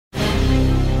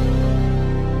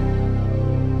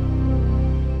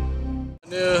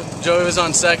Knew Joey was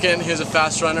on second. He was a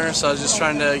fast runner, so I was just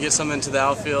trying to get something to the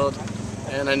outfield,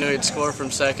 and I knew he'd score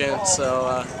from second,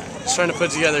 so just trying to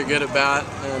put together a good at bat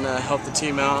and help the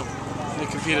team out. He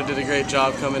competed, did a great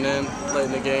job coming in late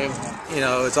in the game. You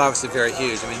know, it's obviously very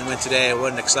huge. I mean, today it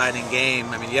was an exciting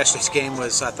game. I mean, yesterday's game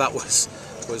was, I thought, was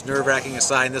nerve-wracking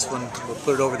aside, and this one will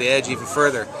put it over the edge even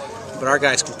further. But our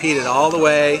guys competed all the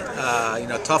way. You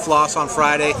know, tough loss on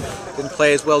Friday. Didn't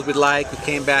play as well as we'd like. We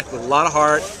came back with a lot of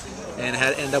heart and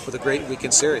had end up with a great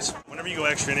weekend series. Whenever you go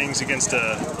extra innings against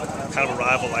a kind of a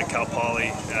rival like Cal Poly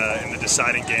in the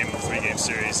deciding game of a 3-game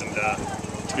series, and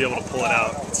to be able to pull it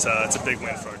out, it's a big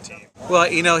win for our team.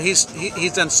 Well, you know, he's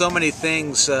done so many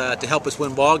things to help us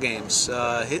win ball games.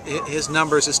 His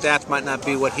numbers, his stats might not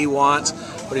be what he wants,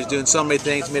 but he's doing so many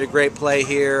things. He made a great play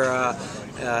here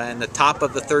in the top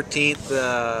of the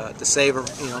 13th to save,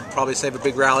 probably save a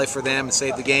big rally for them and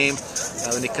save the game.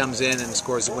 Then he comes in and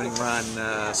scores a winning run.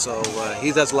 So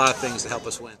he does a lot of things to help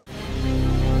us win.